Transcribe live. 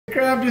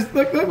Crab, just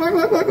look.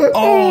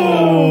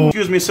 Oh!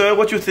 Excuse me, sir,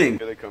 what you think?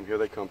 Here they come, here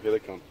they come, here they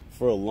come.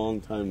 For a long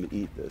time to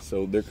eat this,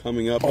 so they're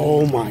coming up.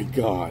 Oh my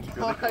god.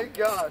 Oh my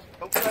gosh.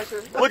 No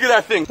pressure. Look at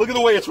that thing. Look at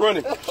the way it's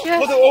running.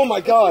 Yes. Look at, oh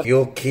my god.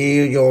 You'll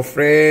kill your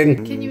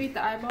friend. Can you eat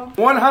the eyeball?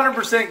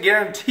 100%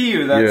 guarantee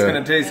you that's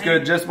gonna taste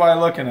good just by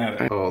looking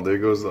at it. Oh, there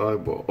goes the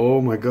eyeball.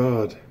 Oh my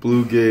god.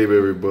 Blue Gabe,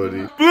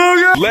 everybody. Blue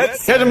Gabe!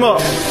 Let's catch him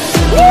up.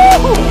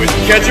 Woo! With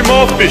Catch 'em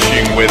All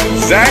Fishing with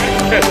Zach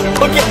Ketchum.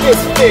 Look at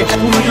this fish.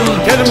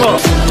 Catch 'em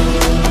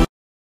up.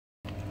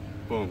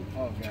 Boom.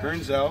 Oh,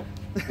 turns out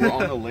we're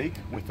on the lake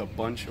with a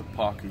bunch of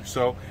pacu.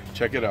 So,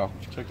 check it out.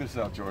 Check this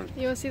out, Jordan.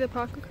 You want to see the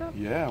pacu cup?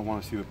 Yeah, I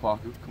want to see the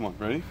pacu. Come on,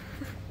 ready?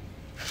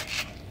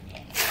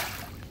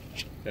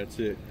 That's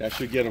it. That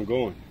should get them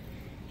going.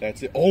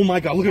 That's it. Oh my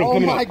god, look at them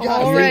coming up. Oh my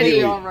god,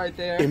 already on right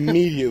there.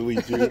 Immediately,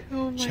 dude.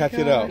 Check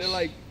it out. They're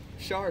like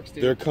sharks,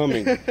 dude. They're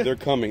coming. They're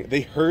coming.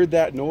 They heard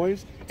that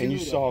noise, and you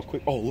saw a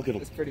quick. Oh, look at them.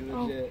 That's pretty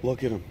legit.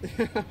 Look at them.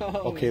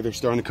 Okay, they're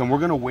starting to come. We're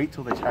gonna wait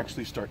till they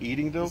actually start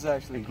eating, though,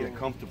 and cool. get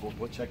comfortable.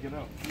 But check it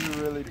out.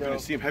 You really You're gonna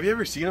see them. Have you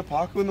ever seen a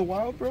pacu in the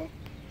wild, bro?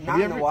 Not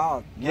in the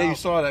wild. Yeah, you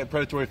saw that at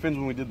Predatory Fins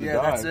when we did the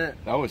dive. That's it.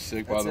 That was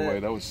sick, by the way.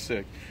 That was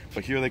sick.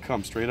 But here they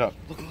come, straight up.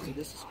 Look,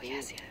 this is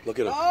yes. Look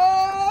at them.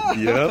 Oh!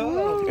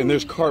 Yep. And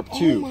there's carp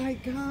too. Oh my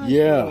gosh.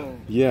 Yeah,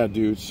 yeah,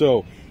 dude.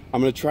 So I'm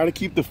gonna try to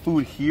keep the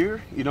food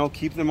here, you know,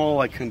 keep them all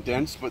like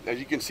condensed, but as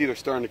you can see, they're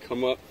starting to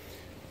come up.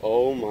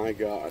 Oh my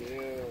god.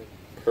 Yeah.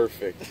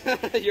 Perfect.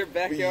 Your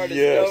backyard is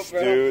yes,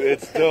 dope, bro. dude,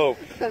 it's dope.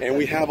 And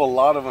we have a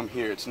lot of them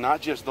here. It's not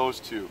just those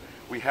two.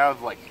 We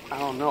have like, I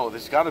don't know,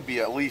 there's got to be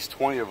at least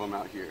 20 of them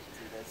out here.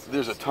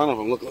 There's a ton of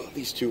them. Look,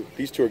 these two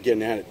are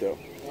getting at it though.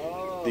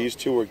 Oh. These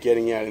two are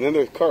getting at it. And then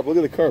there's carp. Look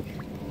at the carp.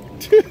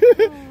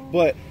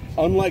 But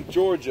unlike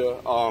Georgia,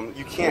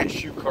 you can't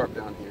shoot carp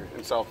down here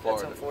in South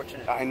Florida. That's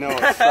unfortunate. I know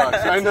it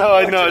sucks. I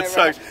know it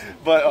sucks.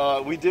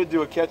 But we did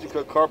do a catch and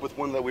cook carp with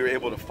one that we were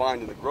able to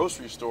find in the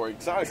grocery store,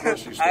 exotic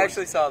grocery store. I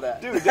actually saw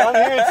that. Dude, down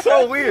here it's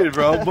so weird,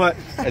 bro. But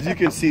as you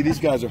can see, these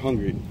guys are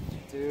hungry.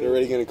 Dude, they're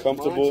already getting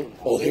comfortable.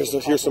 Oh, here's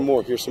some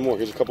more. Here's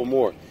a couple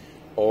more.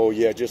 Oh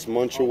yeah, just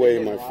munch away,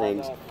 my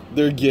friends.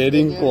 They're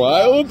getting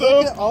wild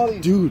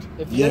up. Dude,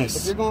 yes.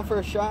 If you're going for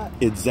a shot.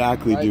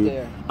 Exactly, dude.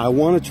 There. I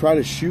want to try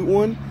to shoot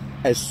one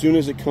as soon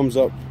as it comes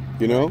up,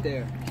 you know? Right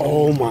there.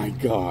 Oh my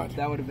god.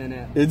 That would have been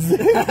it. That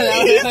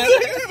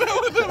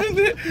would have been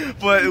it.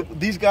 But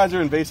these guys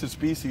are invasive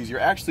species. You're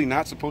actually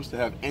not supposed to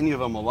have any of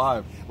them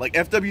alive. Like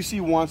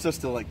FWC wants us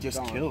to like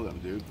just kill them,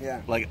 dude.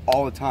 Yeah. Like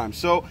all the time.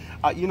 So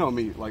you know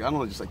me, like I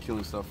don't just like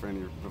killing stuff for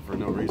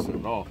no reason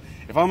at all.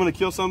 If I'm gonna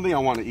kill something, I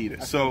want to eat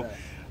it. So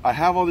I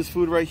have all this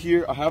food right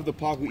here. I have the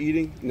pacu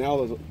eating.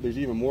 Now there's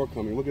even more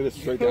coming. Look at this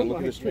straight down. Look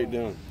at this straight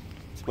down.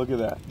 Look at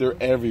that. They're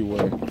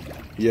everywhere.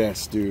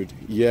 Yes, dude.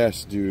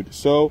 Yes, dude.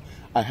 So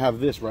I have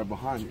this right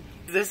behind me.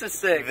 This is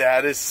sick.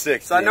 That is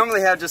sick. So dude. I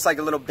normally have just like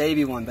a little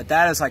baby one, but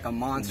that is like a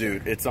monster.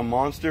 Dude, it's a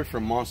monster for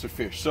monster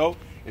fish. So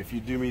if you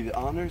do me the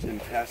honors and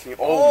passing it,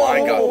 oh my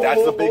god,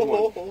 that's the big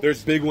one.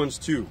 There's big ones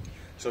too.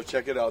 So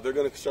check it out. They're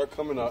gonna start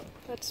coming up.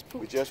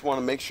 We just want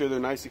to make sure they're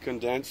nice and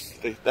condensed.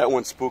 That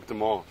one spooked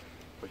them all.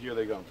 But here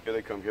they come. Here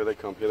they come. Here they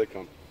come. Here they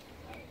come.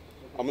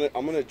 I'm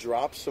gonna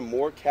drop some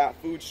more cat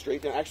food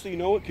straight down. Actually, you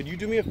know what? Could you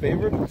do me a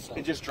favor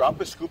and just drop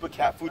a scoop of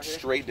cat food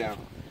straight down?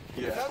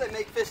 Yeah. You know they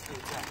make fish food.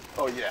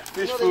 Oh yeah,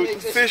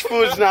 fish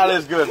food's not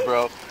as good,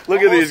 bro.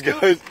 Look at these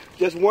guys.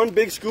 Just one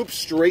big scoop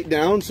straight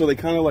down, so they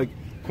kind of like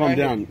come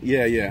down.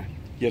 Yeah,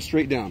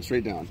 straight down,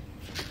 straight down.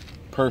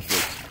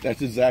 Perfect.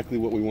 That's exactly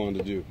what we wanted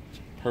to do.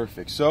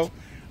 Perfect. So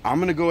I'm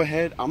gonna go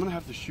ahead. I'm gonna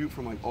have to shoot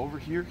from like over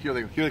here. Here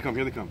they come.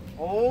 Here they come.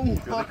 Oh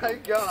my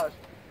gosh.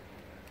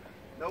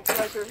 No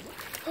pressure.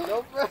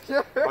 No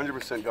pressure.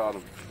 100% got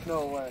him.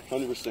 No way.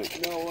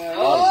 100%. No way.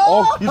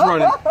 Oh, he's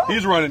running.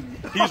 He's running.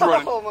 He's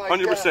running. Oh my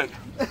 100%.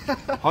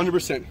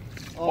 100%.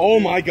 Oh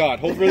my god.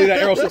 Hopefully that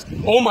arrow says,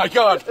 oh my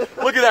god.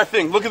 Look at that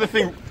thing. Look at the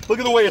thing. Look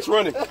at the way it's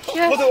running.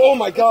 Yes. Look at, oh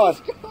my god.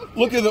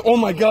 Look at the, oh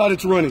my god,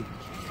 it's running.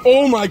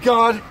 Oh my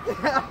god.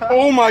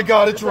 Oh my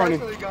god, it's running.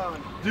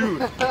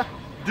 Dude.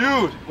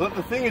 Dude.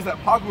 The thing is that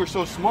pacu are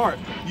so smart.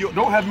 You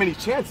don't have many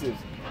chances.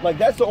 Like,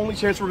 that's the only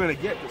chance we're going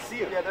to get to see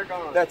them. Yeah, they're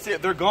gone. That's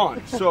it. They're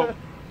gone. So,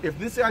 if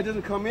this guy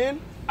doesn't come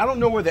in, I don't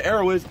know where the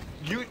arrow is.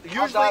 Usually,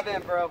 I'll dive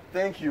in, bro.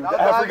 Thank you.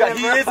 I forgot.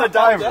 He is a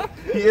diver.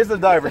 He is a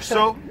diver.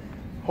 So,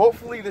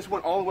 hopefully this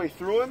went all the way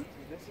through him.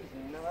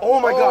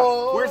 Oh my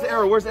god. Where's the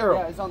arrow? Where's the arrow?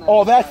 Yeah, it's on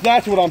oh,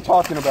 that's what I'm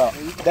talking about.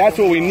 That's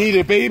what we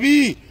needed,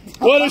 baby.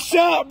 What a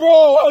shot, bro.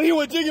 Oh, he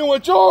was digging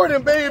with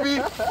Jordan,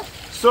 baby.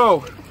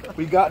 So,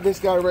 we got this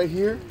guy right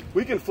here.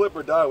 We can flip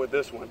or die with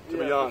this one, to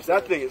be honest.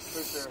 That thing is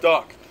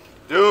stuck.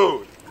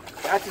 Dude,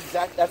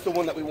 that's the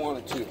one that we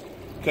wanted too.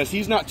 Because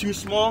he's not too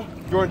small.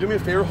 Jordan, do me a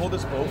favor, hold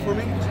this bow for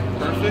me.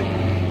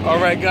 Perfect. All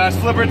right, guys,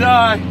 flip or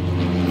die.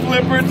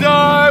 Flip or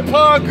die,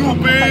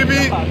 pacu,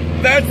 baby.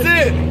 That's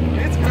it.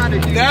 It's kind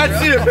of huge.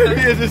 That's it,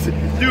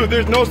 baby. Dude,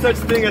 there's no such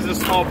thing as a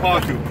small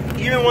pacu.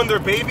 Even when they're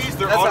babies,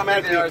 they're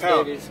automatically a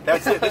pound.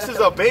 That's it. This is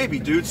a baby,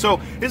 dude. So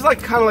it's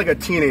like kind of like a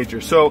teenager.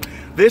 So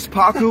this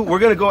pacu, we're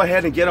gonna go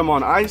ahead and get him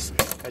on ice.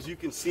 As you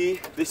can see,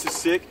 this is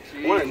sick.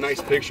 I want a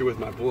nice picture with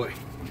my boy.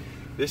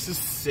 This is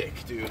sick,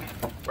 dude.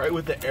 Right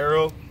with the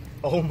arrow.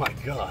 Oh my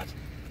God.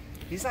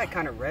 He's like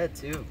kind of red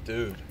too.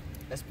 Dude.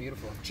 That's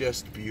beautiful.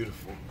 Just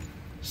beautiful.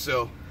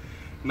 So,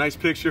 nice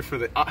picture for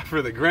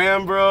the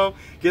gram, bro.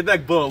 Get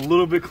that bow a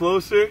little bit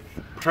closer.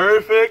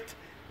 Perfect.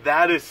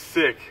 That is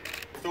sick.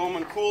 Throw them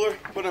in the cooler,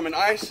 put them in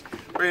ice,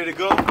 ready to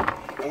go.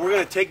 And we're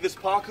gonna take this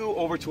pacu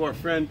over to our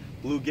friend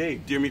Blue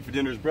Gabe. Deer meat for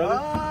dinner's brother.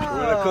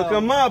 We're gonna cook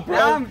them up, bro.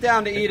 Now I'm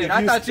down to eat it.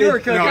 I thought you were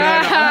cooking. No,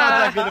 I'm not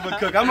that good of a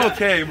cook. I'm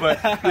okay,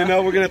 but you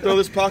know, we're gonna throw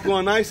this pacu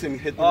on ice and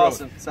hit the road.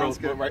 Awesome. Sounds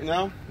good. But right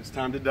now, it's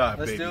time to dive,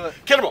 Let's baby. do it.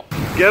 Get him all.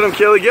 Get him,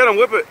 Kelly. Get him.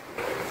 Whip it.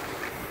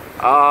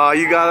 Ah,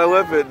 you gotta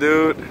whip it,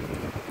 dude.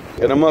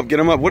 Get him up. Get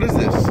him up. What is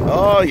this?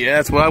 Oh, yeah,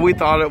 that's what we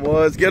thought it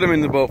was. Get him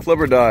in the boat. Flip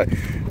or die.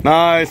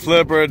 Nice.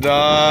 Flip or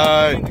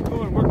die.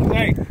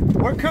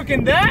 We're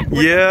cooking that?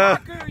 Yeah.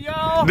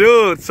 Pacu,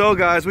 dude, so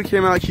guys, we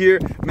came out here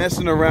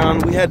messing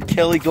around. We had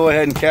Kelly go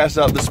ahead and cast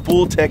out the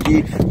spool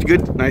techie.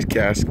 Good, nice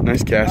cast,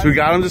 nice cast. We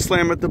got him to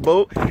slam at the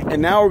boat,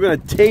 and now we're gonna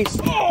taste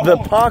the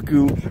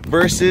pacu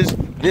versus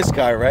this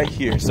guy right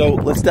here. So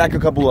let's stack a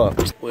couple up.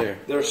 Where?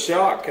 They're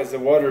shocked because the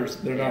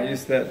they're not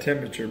used to that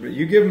temperature. But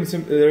you give them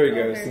some, there he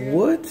goes.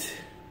 What?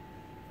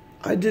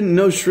 I didn't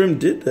know shrimp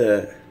did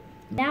that.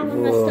 That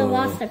one must have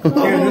lost a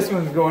claw. Yeah, this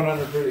one's going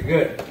under pretty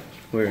good.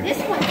 Where? This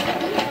one's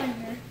under.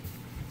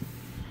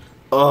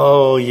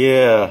 Oh,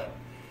 yeah.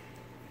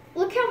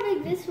 Look how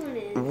big this one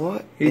is.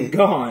 What? He's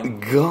gone.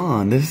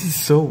 Gone. This is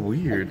so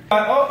weird.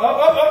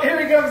 Oh,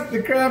 here he comes.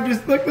 The crab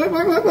just, look.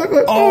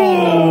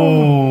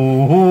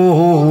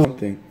 Oh.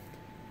 Something.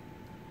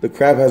 The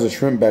crab has a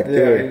shrimp back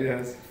there. Yeah, he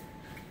does.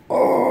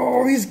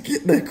 Oh,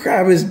 the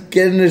crab is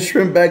getting the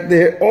shrimp back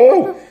there.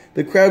 Oh,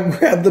 the crab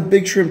grabbed the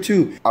big shrimp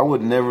too. I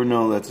would never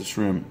know that's a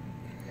shrimp.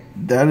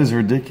 That is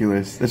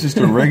ridiculous. That's just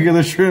a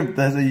regular shrimp.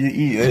 That's what you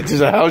eat. It's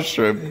just a house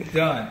shrimp. He's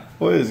done.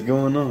 What is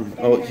going on?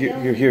 Oh,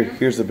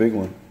 here's the big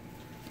one.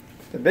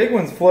 The big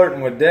one's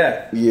flirting with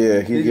death.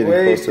 Yeah, he's getting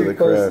way close to too the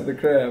close crab. to the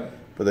crab.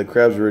 But the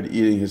crab's already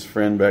eating his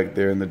friend back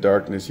there in the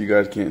darkness. You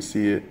guys can't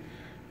see it.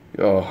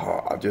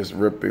 Oh, just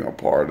ripping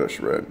apart a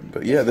shred.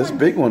 But yeah, this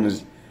big one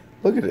is,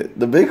 look at it.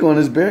 The big one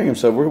is burying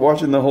himself. We're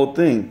watching the whole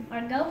thing.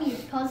 Our goby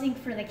is posing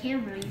for the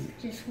camera. He's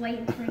just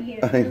waiting for you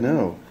to I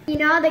know. You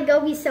know how the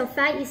goby's so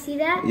fat? You see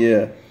that?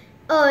 Yeah.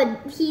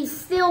 He's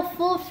still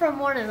full from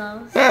one of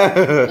those. He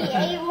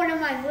ate one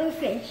of my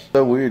bluefish.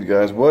 So weird,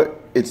 guys.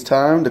 It's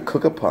time to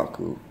cook a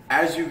pacu.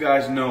 As you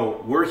guys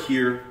know, we're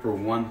here for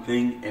one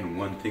thing and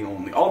one thing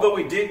only. Although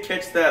we did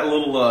catch that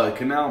little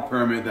canal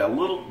permit, that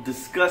little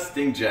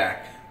disgusting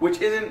jack,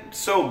 which isn't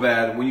so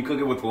bad when you cook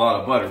it with a lot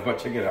of butter. But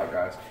check it out,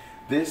 guys.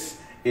 This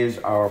is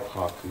our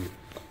pacu.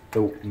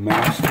 The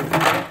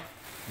master,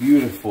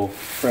 beautiful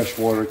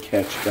freshwater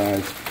catch,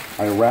 guys.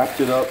 I wrapped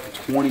it up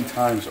 20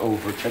 times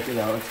over. Check it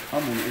out. It's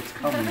coming. It's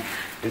coming.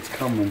 It's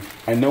coming.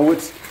 I know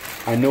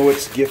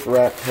it's gift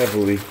wrapped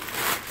heavily,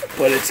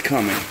 but it's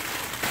coming.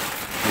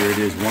 Here it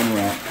is, one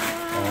wrap.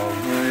 All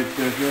right,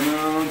 check it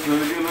out.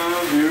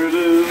 Here it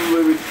is,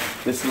 baby.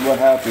 This is what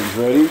happens.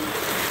 Ready?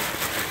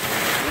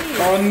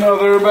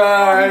 Another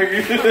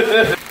bag.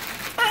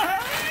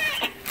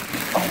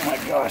 Oh my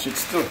gosh, it's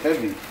still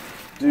heavy.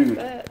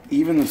 Dude,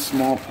 even the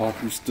small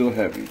pacu's still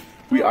heavy.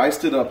 We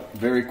iced it up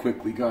very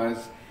quickly,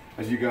 guys.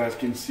 As you guys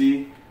can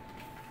see,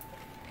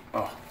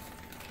 oh,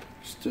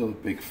 still a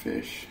big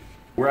fish.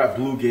 We're at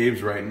Blue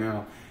Gabe's right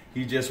now.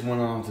 He just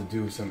went on to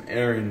do some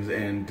errands,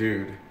 and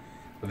dude,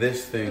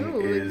 this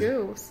thing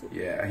is,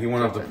 yeah, he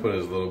went off to put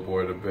his little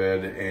boy to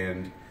bed,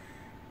 and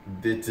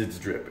it's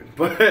dripping.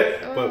 But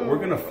we're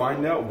gonna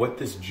find out what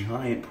this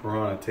giant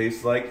piranha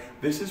tastes like.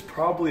 This is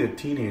probably a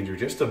teenager,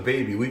 just a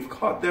baby. We've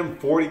caught them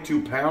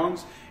 42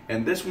 pounds,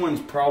 and this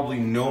one's probably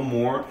no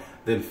more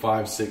than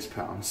 5-6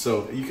 pounds.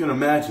 So you can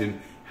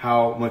imagine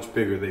how much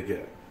bigger they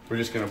get. We're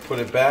just gonna put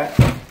it back.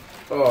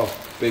 Oh,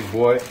 big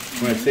boy.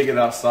 I'm gonna take it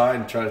outside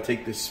and try to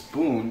take this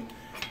spoon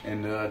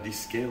and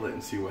descale it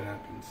and see what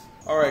happens.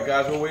 All right,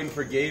 guys, we're waiting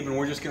for Gabe, and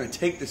we're just gonna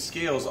take the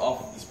scales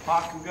off of this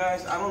pacu,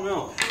 guys. I don't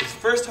know. It's the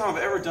first time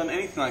I've ever done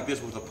anything like this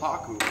with a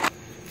pacu.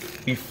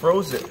 He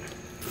froze it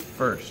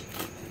first.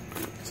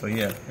 So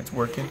yeah, it's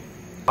working.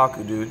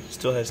 Pacu, dude,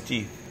 still has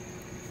teeth.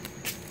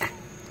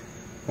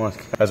 You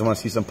guys want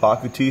to see some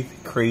pacu teeth?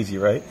 Crazy,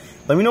 right?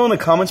 Let me know in the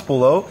comments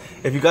below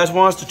if you guys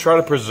want us to try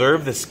to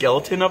preserve the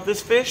skeleton of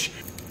this fish.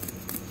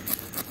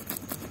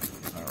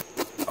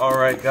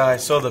 Alright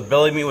guys, so the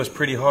belly meat was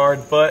pretty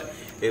hard, but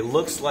it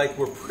looks like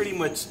we're pretty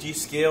much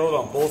descaled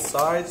on both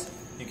sides.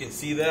 You can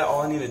see that.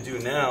 All I need to do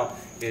now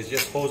is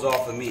just hose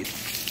off the meat.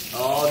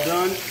 All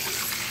done.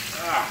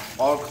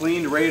 All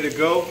cleaned, ready to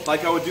go,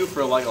 like I would do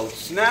for like a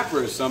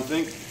snapper or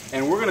something.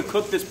 And we're gonna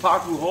cook this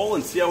pacu whole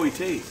and see how he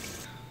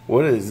tastes.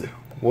 What is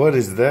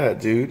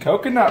that, dude?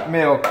 Coconut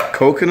milk.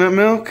 Coconut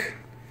milk?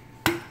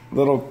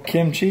 Little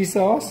kimchi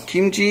sauce.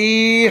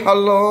 Kimchi,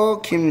 hello,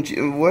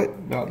 kimchi, what?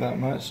 About that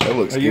much. That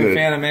looks good. Are you a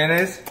fan of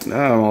mayonnaise?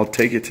 No, I'll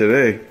take it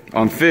today.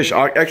 On fish,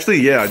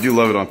 actually, yeah, I do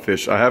love it on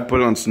fish. I have put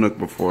it on snook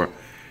before.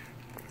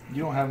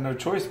 You don't have no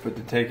choice but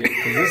to take it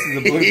because this is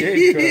a Blue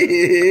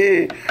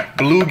Gabe cook.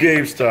 Blue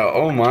Gabe style.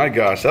 Oh my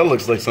gosh, that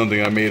looks like something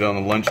I made on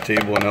the lunch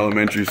table in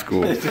elementary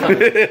school.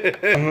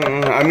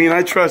 I mean,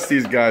 I trust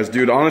these guys,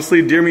 dude.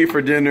 Honestly, deer meat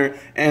for dinner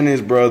and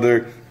his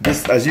brother.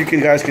 This, as you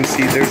guys can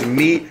see, there's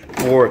meat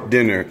for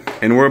dinner.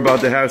 And we're about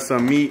to have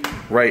some meat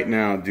right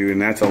now, dude.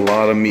 And that's a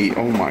lot of meat.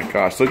 Oh my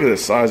gosh, look at the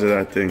size of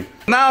that thing.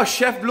 Now,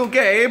 Chef Blue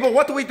Gabe,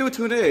 what do we do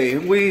today?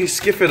 We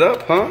skiff it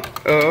up, huh?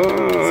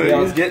 See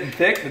how it's getting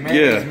thick? The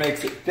mayonnaise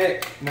makes it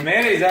thick. The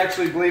mayonnaise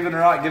actually, believe it or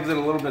not, gives it a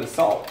little bit of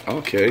salt.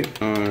 Okay,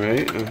 all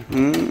right.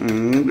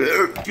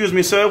 Excuse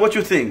me, sir, what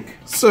you think?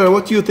 Sir,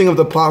 what do you think of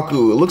the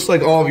pacu? It looks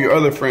like all of your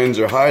other friends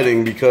are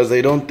hiding because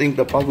they don't think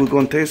the pacu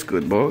gonna taste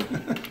good, boy.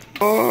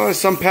 Oh,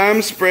 some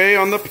Pam spray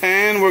on the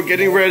pan. We're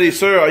getting ready.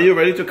 Sir, are you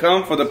ready to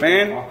come for the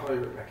pan? I'll call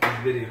you back in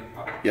the video.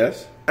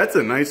 Yes. That's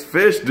a nice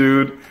fish,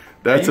 dude.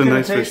 That's a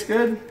nice fish. Taste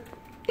good?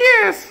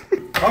 Yes.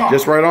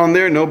 Just right on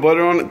there, no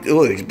butter on it.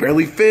 Look, it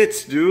barely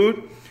fits,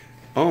 dude.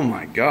 Oh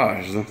my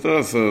gosh,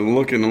 that's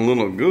looking a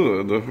little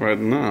good right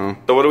now.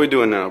 So what are we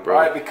doing now, bro?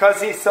 All right,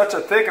 because he's such a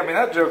thick, I mean,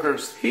 that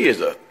joker's... He is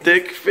a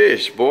thick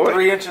fish, boy.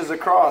 3 inches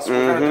across.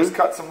 We're going to just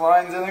cut some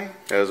lines in him.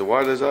 As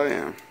wide as I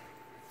am.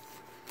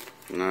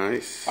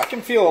 Nice. I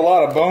can feel a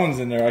lot of bones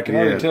in there, I can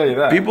already tell you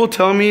that. People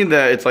tell me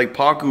that it's like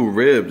pacu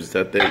ribs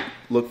that they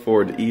look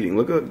forward to eating.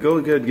 Go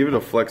ahead, give it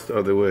a flex the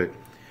other way.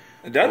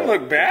 It doesn't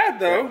look bad,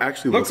 though. It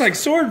actually looks like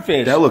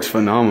swordfish. That looks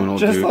phenomenal,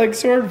 just dude. Just like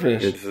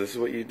swordfish. This is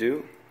what you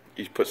do?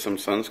 You put some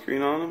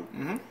sunscreen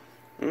on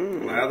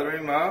them? Lather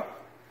him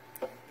up.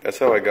 That's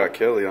how I got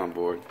Kelly on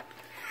board.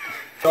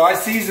 So I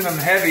season them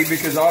heavy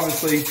because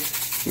obviously...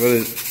 What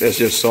is that's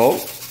just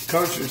salt?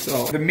 Kosher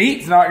salt. The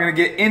meat's not going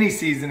to get any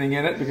seasoning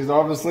in it because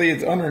obviously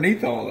it's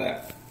underneath all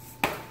that.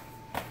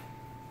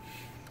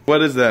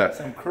 What is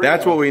that?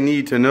 That's what we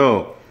need to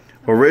know.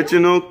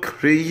 Original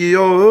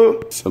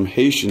Creole. Some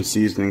Haitian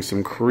seasoning,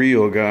 some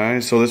Creole,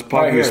 guys. So this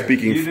pacu is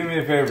speaking. You do me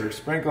a favor.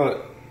 Sprinkle it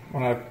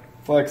when I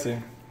flex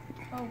him.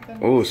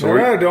 Oh,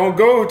 sorry. No, don't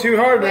go too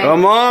hard, man.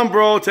 Come on,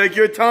 bro. Take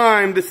your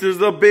time. This is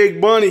the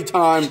big bunny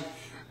time.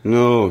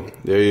 No,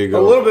 there you go.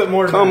 A little bit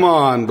more than Come that.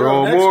 on,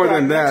 bro. No, more crack,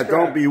 than that.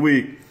 Don't be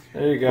weak.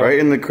 There you go. Right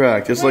in the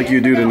crack, just like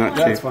you do to not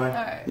That's shave. fine.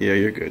 Yeah,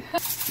 you're good.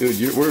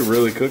 Dude, we're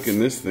really cooking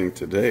this thing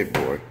today,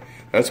 boy.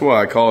 That's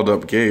why I called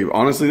up Gabe.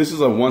 Honestly, this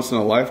is a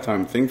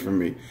once-in-a-lifetime thing for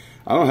me.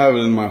 I don't have it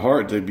in my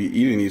heart to be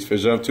eating these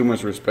fish. I have too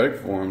much respect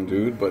for them,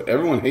 dude. But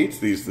everyone hates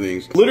these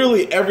things.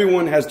 Literally,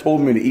 everyone has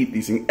told me to eat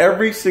these things.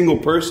 Every single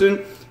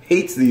person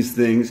hates these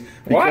things.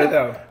 Why,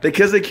 though?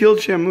 Because they killed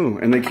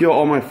Shamu, and they kill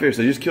all my fish.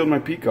 They just killed my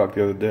peacock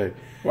the other day.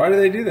 Why do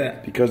they do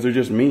that? Because they're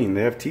just mean.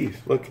 They have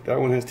teeth. Look, that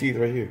one has teeth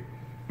right here.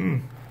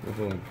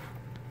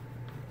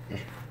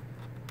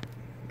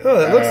 Oh,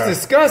 that looks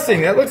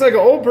disgusting. That looks like an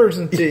old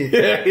person's teeth.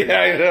 Yeah,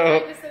 I know. I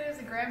just said it was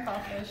a grandpa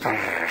fish.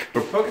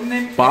 We're cooking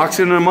them.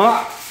 Boxing them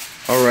up.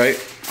 All right.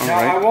 All Now,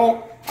 right. I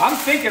won't. I'm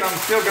thinking I'm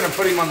still going to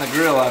put him on the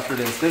grill after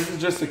this. This is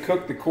just to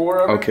cook the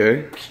core of it.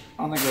 Okay.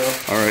 On the grill.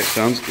 All right.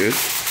 Sounds good.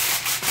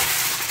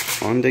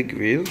 On the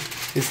grill.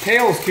 His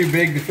tail's too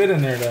big to fit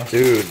in there, though.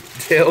 Dude,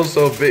 tail's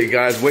so big,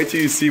 guys. Wait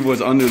till you see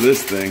what's under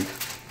this thing.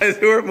 As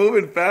we're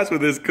moving fast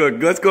with this cook.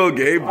 Let's go,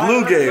 Gabe.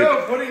 Blue Gabe.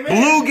 Go. Put him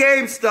in. Blue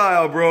Gabe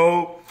style,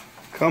 bro.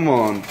 Come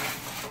on.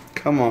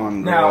 Come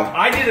on, bro. Now,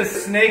 I did a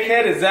snake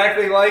head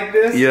exactly like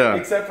this. Yeah.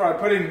 Except for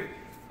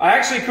I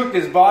actually cooked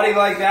his body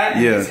like that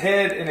and his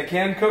head in a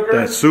can cooker.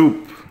 That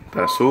soup.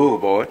 That's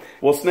soup, boy.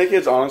 Well,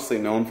 snakehead's honestly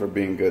known for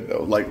being good,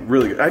 though. Like,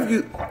 really good. Have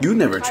you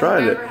never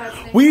tried it?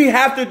 We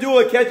have to do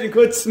a catch and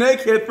cook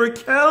snakehead for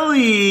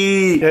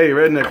Kelly. Hey,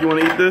 Redneck, you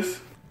want to eat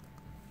this?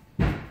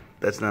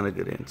 That's not a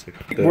good answer.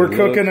 We're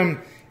cooking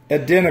them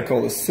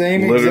identical, the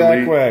same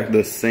exact way.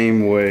 The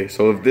same way.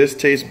 So if this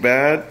tastes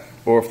bad,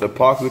 or if the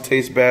pacu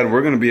tastes bad,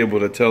 we're going to be able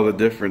to tell the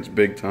difference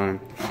big time.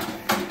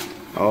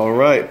 All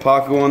right,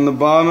 pacu on the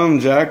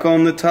bottom, Jack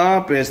on the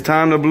top. It's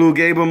time to Blue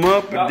Gabe them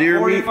up. About deer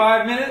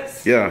 45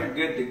 minutes. Yeah. We're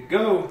good to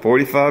go.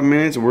 45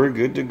 minutes, we're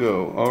good to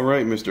go. All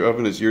right, Mr.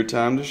 Oven, it's your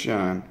time to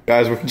shine.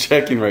 Guys, we're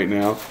checking right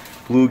now.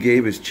 Blue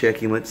Gabe is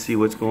checking. Let's see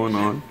what's going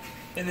on.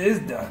 It is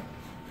done.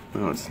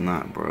 No, it's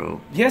not,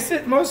 bro. Yes,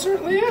 it most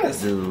certainly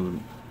is.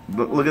 Dude,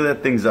 look at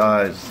that thing's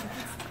eyes.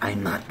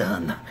 I'm not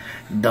done.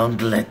 Don't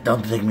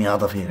take me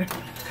out of here.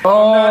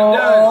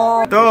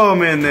 Oh, throw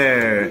him in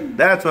there.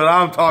 That's what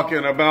I'm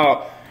talking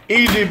about.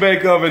 Easy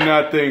bake oven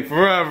that thing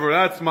forever.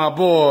 That's my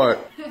boy.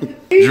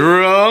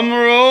 Drum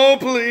roll,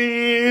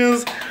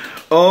 please.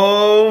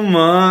 Oh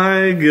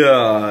my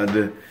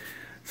God.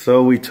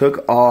 So we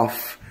took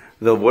off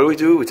what do we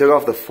do? We took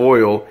off the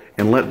foil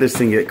and let this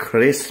thing get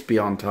crispy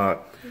on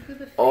top.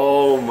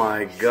 Oh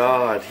my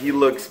God. He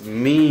looks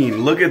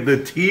mean. Look at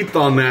the teeth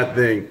on that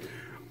thing.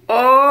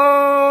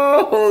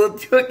 Oh, the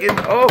chicken.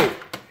 Oh.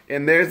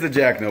 And there's the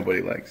jack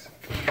nobody likes.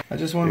 I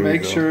just want to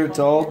make sure it's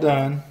all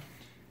done.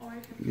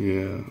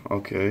 Yeah,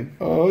 okay.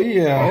 Oh,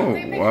 yeah.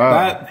 Oh,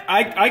 wow.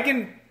 I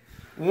can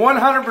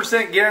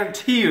 100%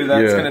 guarantee you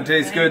that's going to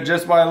taste good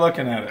just by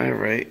looking at it. All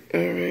right, all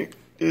right.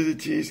 Does it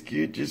taste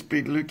good just by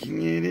looking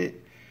at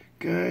it?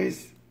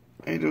 Guys,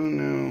 I don't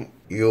know.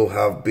 You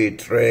have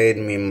betrayed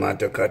me,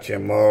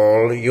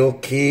 Matokachemol. You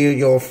killed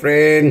your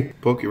friend.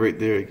 Poke it right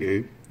there,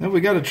 Gabe. No,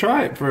 we gotta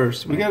try it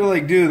first. We gotta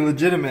like do a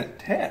legitimate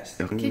test.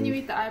 Can you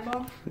eat the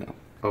eyeball? No.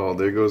 Oh,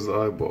 there goes the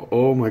eyeball.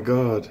 Oh my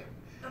God.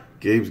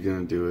 Gabe's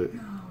gonna do it.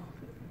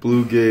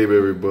 Blue Gabe,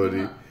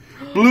 everybody.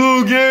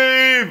 Blue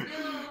Gabe!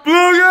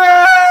 Blue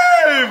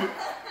Gabe!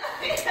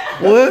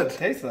 What? Doesn't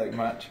taste like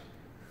much.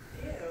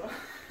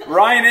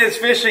 Ryan is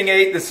fishing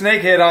ate the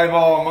snakehead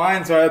eyeball of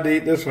mine, so I had to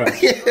eat this one.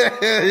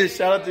 Yeah,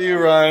 shout out to you,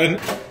 Ryan.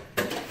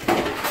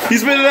 He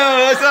spit it out.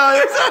 I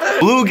saw it.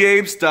 Blue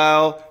Gabe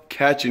style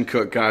catch and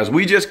cook, guys.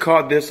 We just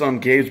caught this on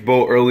Gabe's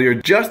boat earlier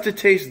just to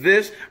taste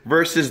this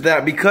versus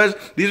that because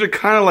these are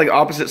kind of like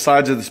opposite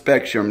sides of the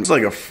spectrum. It's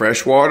like a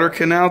freshwater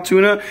canal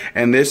tuna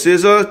and this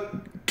is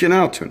a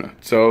canal tuna.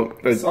 So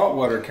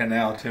saltwater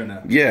canal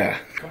tuna. Yeah.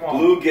 Come on.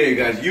 Blue Gabe,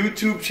 guys.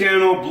 YouTube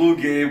channel Blue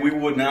Gabe. We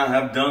would not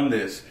have done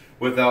this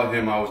without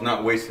him. I was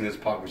not wasting his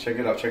pocket. Check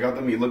it out. Check out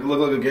the meat. Look, look,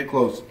 look. Get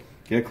close.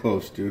 Get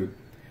close, dude.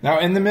 Now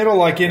in the middle,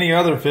 like any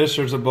other fish,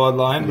 there's a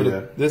bloodline, but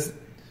Yeah. this.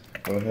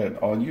 Go ahead.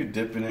 Oh, you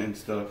dipping it and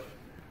stuff.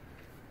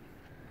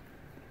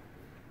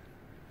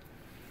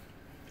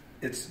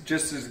 It's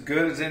just as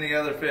good as any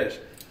other fish.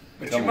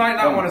 But Come you on, might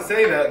not come want to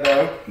say that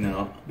though,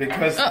 No.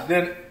 because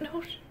then.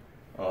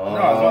 Oh, No,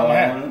 I was on my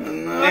head.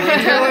 no.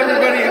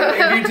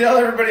 If you tell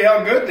everybody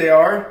how good they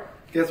are,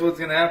 guess what's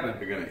gonna happen?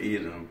 They're gonna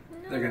eat them.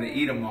 They're gonna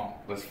eat them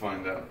all. Let's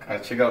find out.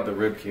 Guys, check out the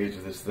rib cage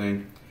of this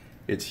thing.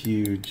 It's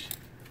huge.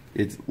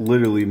 It's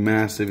literally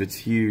massive. It's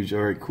huge.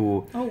 All right,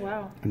 cool. Oh,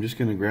 wow. I'm just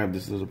gonna grab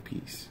this little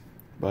piece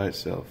by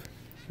itself.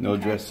 No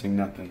dressing,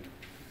 nothing.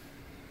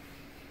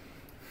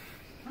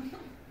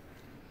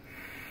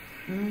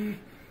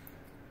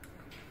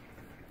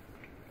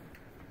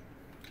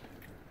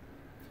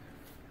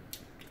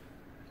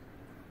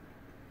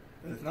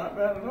 It's not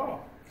bad at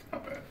all.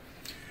 Not bad.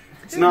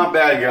 It's not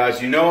bad,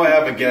 guys. You know I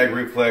have a gag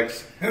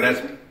reflex.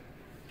 That's.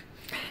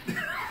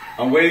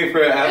 I'm waiting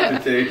for an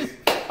aftertaste.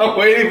 I'm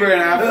waiting for an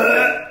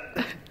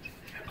aftertaste.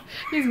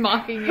 He's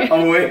mocking you.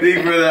 I'm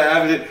waiting for the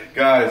aftertaste.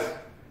 Guys,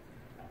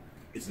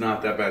 it's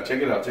not that bad.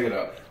 Check it out. Check it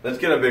out. Let's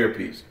get a bigger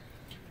piece.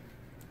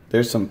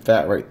 There's some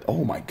fat right.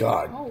 Oh my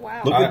God. Oh,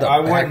 wow. Look at the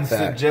I back wouldn't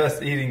fat.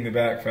 suggest eating the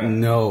back fat.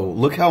 No,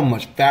 look how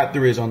much fat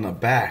there is on the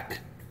back.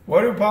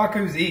 What do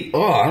pacus eat?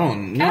 Oh, I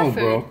don't know, Cat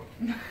bro.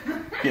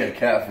 Yeah,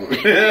 cat food.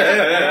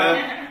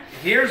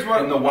 Here's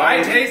what And the I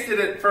white- tasted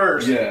it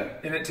first. Yeah.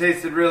 And it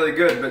tasted really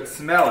good, but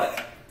smell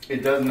it.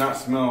 It does not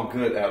smell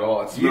good at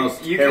all. It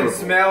smells You terrible. can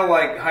smell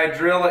like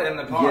hydrilla in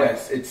the pond.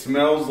 Yes, it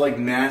smells like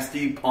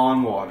nasty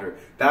pond water.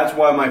 That's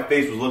why my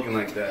face was looking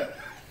like that.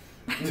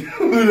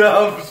 Dude,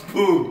 I'm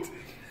spooked.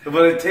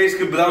 But it tastes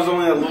good, but that was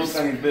only a little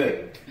tiny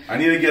bit. I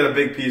need to get a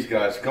big piece,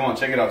 guys. Come on,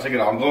 check it out, check it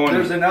out. I'm going.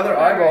 There's another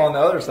eyeball on the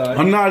other side.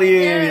 I'm not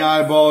eating any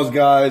eyeballs,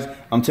 guys.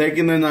 I'm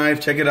taking the knife.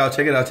 Check it out,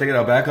 check it out, check it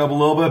out. Back up a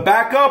little bit.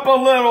 Back up a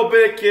little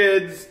bit,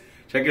 kids.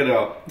 Check it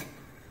out.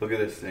 Look at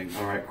this thing.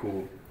 All right,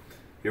 cool.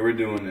 Here we're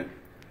doing it.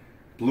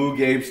 Blue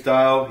Gabe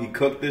style. He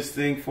cooked this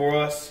thing for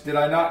us. Did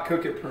I not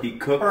cook it He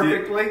cooked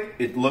perfectly? it.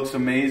 It looks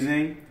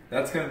amazing.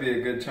 That's going to be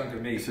a good chunk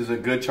of meat. This is a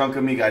good chunk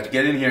of meat, guys.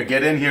 Get in here,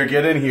 get in here,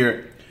 get in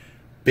here.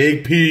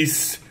 Big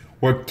piece.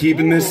 We're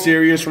keeping this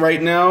serious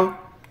right now.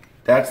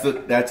 That's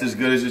as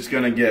good as it's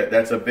gonna get.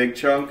 That's a big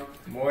chunk.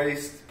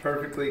 Moist,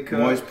 perfectly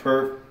cooked. Moist,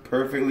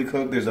 perfectly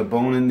cooked. There's a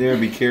bone in there.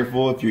 Be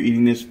careful if you're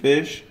eating this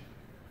fish.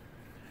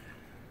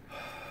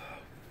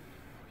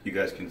 You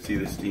guys can see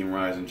the steam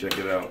rising. Check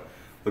it out.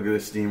 Look at the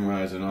steam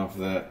rising off of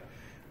that.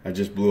 I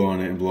just blew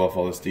on it and blew off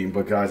all the steam.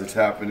 But guys, it's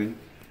happening.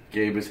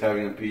 Gabe is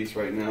having a piece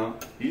right now.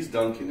 He's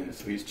dunking it,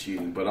 so he's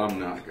cheating. But I'm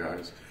not,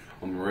 guys.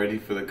 I'm ready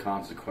for the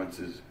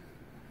consequences.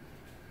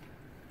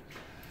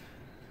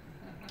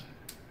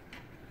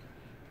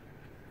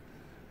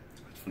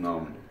 It's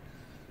phenomenal.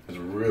 It's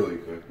really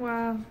good.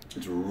 Wow.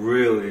 It's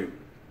really,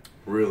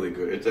 really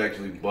good. It's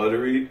actually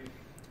buttery,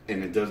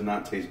 and it does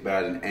not taste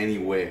bad in any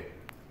way.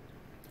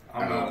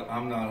 I'm not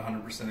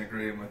 100%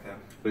 agreeing with him.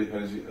 Wait, how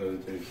does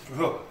it taste?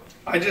 Oh,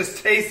 I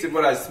just tasted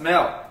what I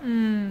smell.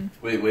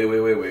 Wait. Wait.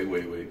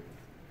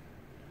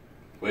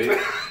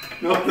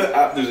 No,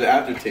 there's an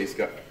aftertaste,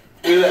 guys.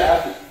 There's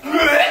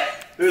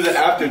an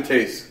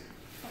aftertaste.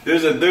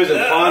 There's a pondy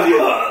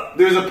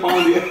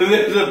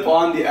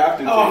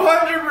aftertaste.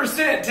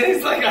 100%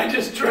 tastes like I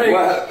just drank.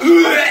 Wow.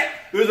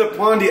 There's a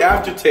pondy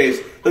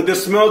aftertaste. Like the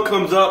smell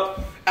comes up.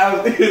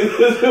 Stop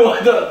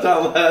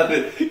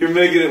laughing. You're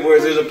making it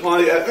worse. There's a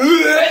pondy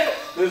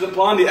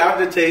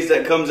aftertaste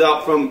that comes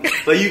out from,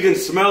 like you can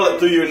smell it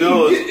through your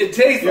nose. It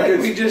tastes like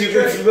we just you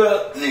drank. can smell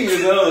it through your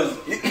nose.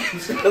 You can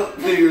smell it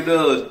through your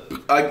nose.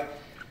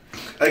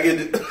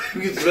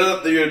 You can smell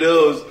it through your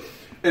nose,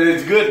 and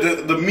it's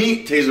good. The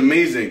meat tastes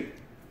amazing,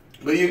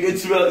 but you can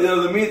smell.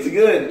 The meat's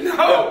good.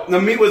 No,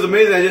 the meat was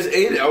amazing. I just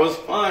ate it. I was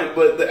fine,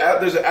 but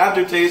there's an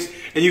aftertaste,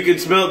 and you can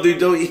smell it through.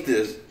 Don't eat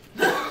this.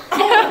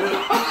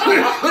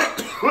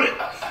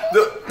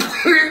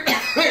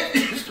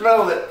 You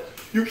smell it.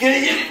 You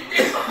can't eat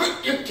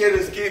it. You can't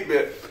escape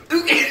it.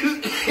 You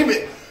can't escape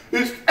it.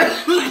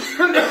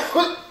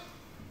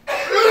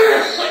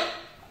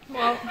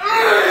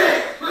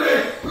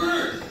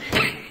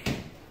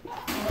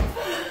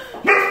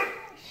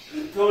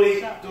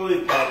 Don't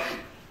eat pacu.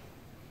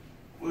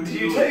 Do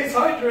you taste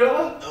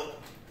hydrilla?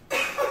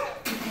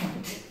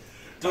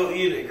 Don't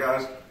eat it,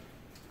 guys.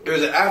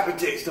 There's an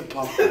aftertaste of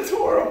pacu. It's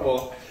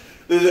horrible.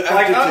 There's an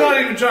Like, aftertaste. I'm not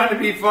even trying to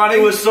be funny.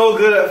 It was so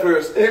good at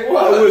first. It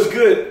was. It was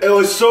good. It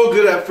was so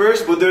good at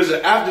first, but there's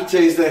an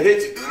aftertaste that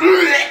hits you.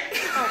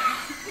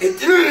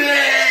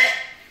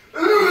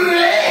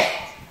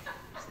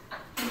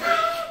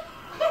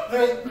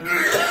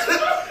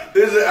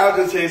 There's an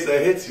aftertaste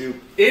that hits you.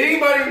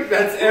 Anybody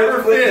that's ever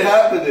What's fished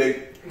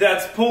happening?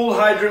 that's pulled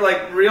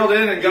like reeled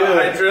in and got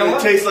hydrilla.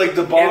 It tastes like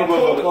the bottom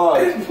of a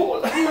pond. It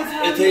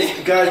It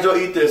tastes. Guys, don't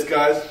eat this,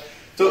 guys.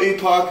 Don't eat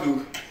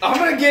pacu. I'm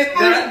gonna get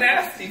that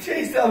nasty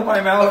taste out of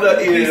my mouth. I'm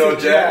not eating Piece no of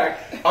Jack.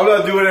 I'm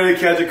not doing any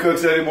catch and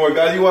cooks anymore.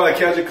 Guys, you want to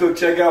catch and cook,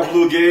 check out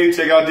Blue Gabe,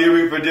 check out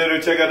Deer for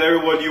Dinner, check out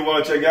everyone you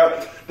want to check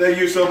out. Thank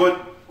you so much.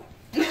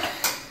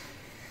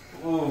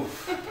 Ooh.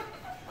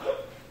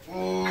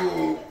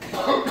 Ooh.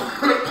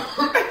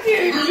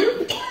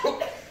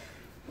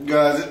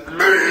 Guys.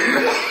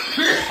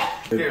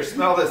 Here,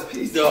 smell this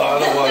piece. No, I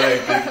don't want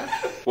anything.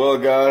 Well,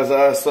 guys, I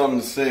have something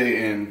to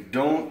say, and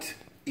don't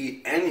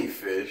eat any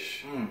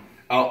fish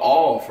at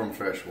all from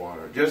fresh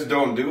water. Just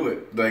don't do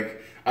it.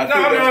 Like, I think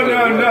that's what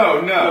it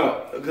was.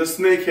 No. The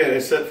snakehead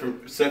is set for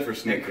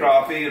snakehead.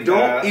 Crappie and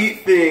don't bass.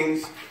 eat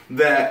things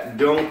that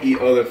don't eat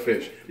other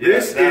fish.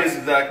 Yes, that's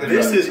exactly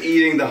this right. is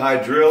eating the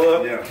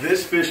hydrilla. Yeah.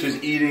 This fish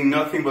is eating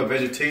nothing but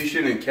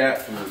vegetation and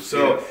cat food.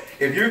 So Yeah.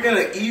 if you're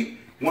gonna eat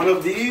one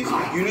of these,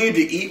 you need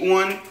to eat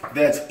one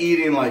that's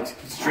eating like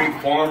straight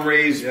farm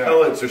raised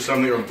pellets or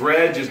something, or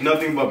bread, just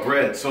nothing but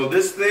bread. So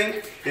this thing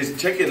is,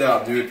 check it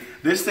out, dude.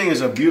 This thing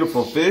is a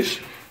beautiful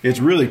fish. It's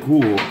really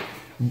cool.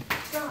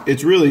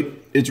 It's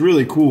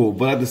really cool.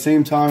 But at the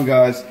same time,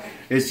 guys,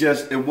 it's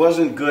just, it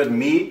wasn't good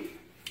meat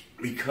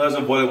because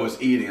of what it was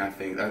eating, I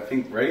think,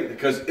 right?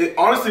 Because it,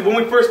 honestly, when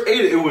we first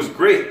ate it, it was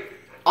great.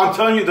 I'm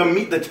telling you, the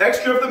meat, the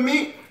texture of the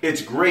meat,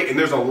 it's great. And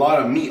there's a lot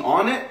of meat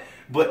on it.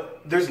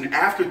 But there's an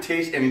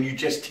aftertaste, and you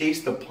just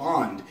taste the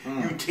pond.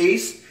 You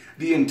taste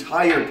the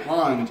entire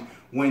pond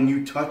when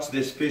you touch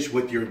this fish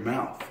with your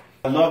mouth.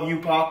 I love you,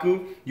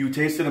 pacu. You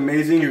tasted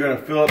amazing. You're gonna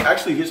fill up.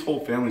 Actually, his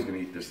whole family's gonna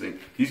eat this thing.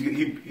 He's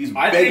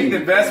I begging think the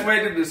me. best way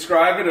to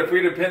describe it, if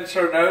we'd have pinched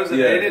our nose and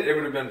ate it, it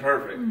would have been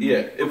perfect.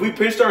 Yeah, if we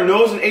pinched our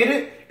nose and ate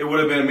it, it would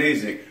have been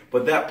amazing.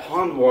 But that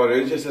pond water,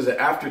 it just has an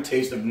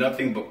aftertaste of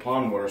nothing but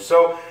pond water.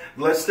 So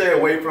let's stay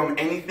away from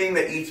anything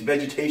that eats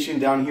vegetation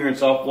down here in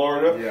South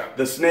Florida. Yeah.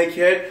 The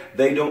snakehead,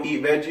 they don't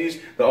eat veggies.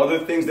 The other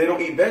things, they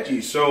don't eat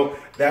veggies. So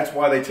that's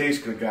why they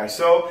taste good, guys.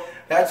 So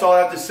that's all I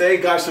have to say.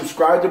 Guys,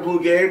 subscribe to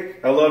Blue Gabe.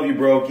 I love you,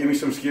 bro. Give me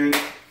some skin.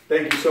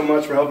 Thank you so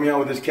much for helping me out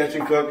with this catch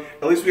and cook.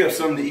 At least we have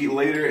something to eat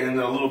later, and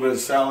a little bit of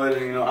salad.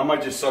 And, you know, I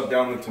might just suck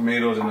down the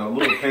tomatoes and a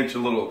little pinch, a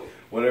little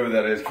whatever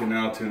that is,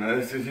 canal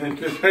tuna. Stay tuned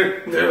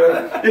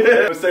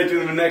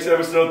in the next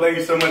episode. Thank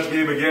you so much,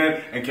 Gabe,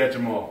 again, and catch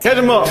them all. Catch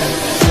them all.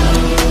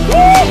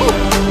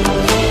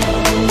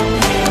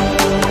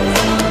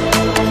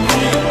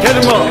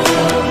 Catch them all.